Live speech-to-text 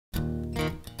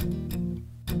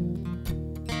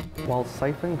Well,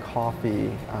 siphon coffee,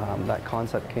 that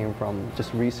concept came from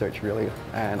just research really,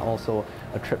 and also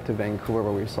a trip to Vancouver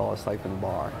where we saw a siphon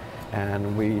bar.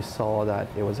 And we saw that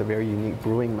it was a very unique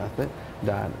brewing method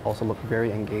that also looked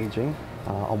very engaging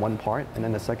on one part, and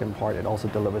then the second part, it also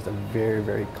delivers a very,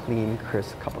 very clean,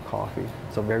 crisp cup of coffee.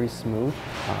 So very smooth,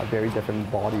 very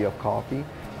different body of coffee,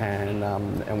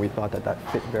 and we thought that that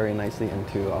fit very nicely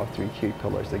into our three key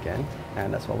pillars again,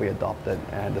 and that's what we adopted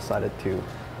and decided to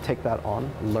take that on,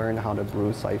 learn how to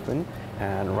brew siphon,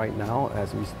 and right now,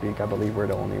 as we speak, I believe we're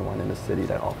the only one in the city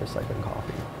that offers siphon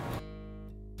coffee.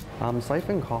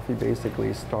 Siphon coffee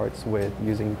basically starts with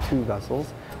using two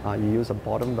vessels. You use a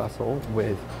bottom vessel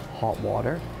with hot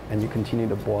water, and you continue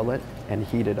to boil it and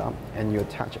heat it up, and you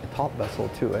attach a top vessel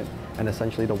to it, and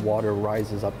essentially the water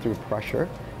rises up through pressure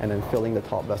and then filling the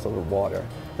top vessel with water.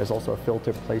 There's also a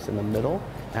filter placed in the middle,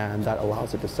 and that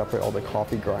allows it to separate all the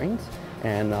coffee grinds.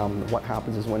 And what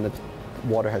happens is when the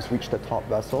water has reached the top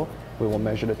vessel, we will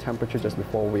measure the temperature just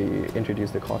before we introduce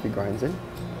the coffee grinds in,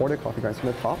 pour the coffee grinds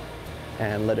from the top,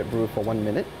 and let it brew for 1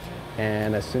 minute.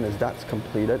 And as soon as that's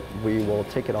completed, we will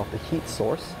take it off the heat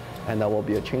source, and there will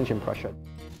be a change in pressure.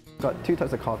 We've got two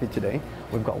types of coffee today.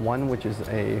 We've got one which is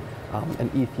an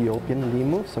Ethiopian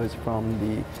limu, so it's from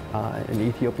an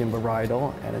Ethiopian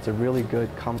varietal, and it's a really good,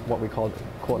 what we call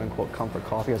quote-unquote comfort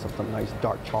coffee. It has some nice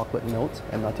dark chocolate notes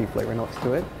and nutty flavor notes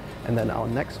to it. And then our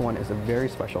next one is a very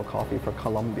special coffee for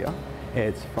Colombia.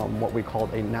 It's from what we call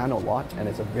a nano lot, and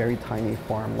it's a very tiny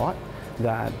farm lot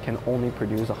that can only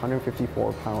produce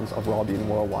 154 pounds of raw bean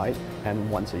worldwide and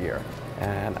once a year.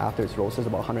 And after it's roasted, it's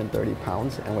about 130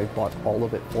 pounds, and we bought all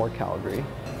of it for Calgary.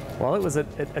 Well, it was a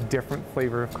different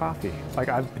flavor of coffee. Like,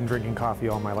 I've been drinking coffee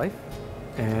all my life,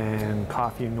 and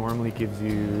coffee normally gives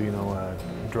you, a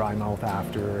dry mouth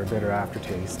after, a bitter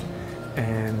aftertaste.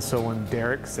 And so when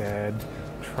Derek said,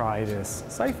 try this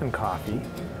siphon coffee,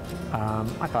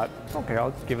 I thought, okay,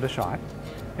 I'll give it a shot.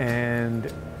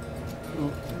 And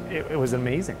it was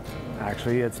amazing.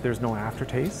 Actually, there's no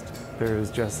aftertaste. There's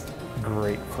just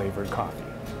great flavored coffee.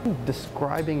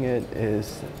 Describing it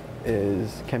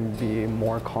can be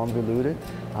more convoluted.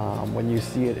 When you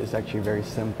see it, it's actually very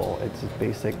simple. It's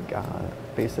basic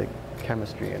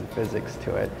chemistry and physics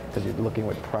to it, because you're looking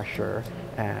with pressure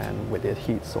and with the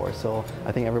heat source. So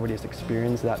I think everybody has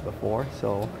experienced that before.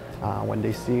 So when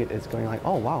they see it, it's going like,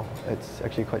 oh wow, it's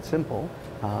actually quite simple.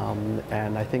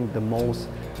 And I think the most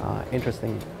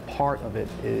interesting part of it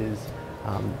is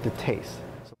the taste.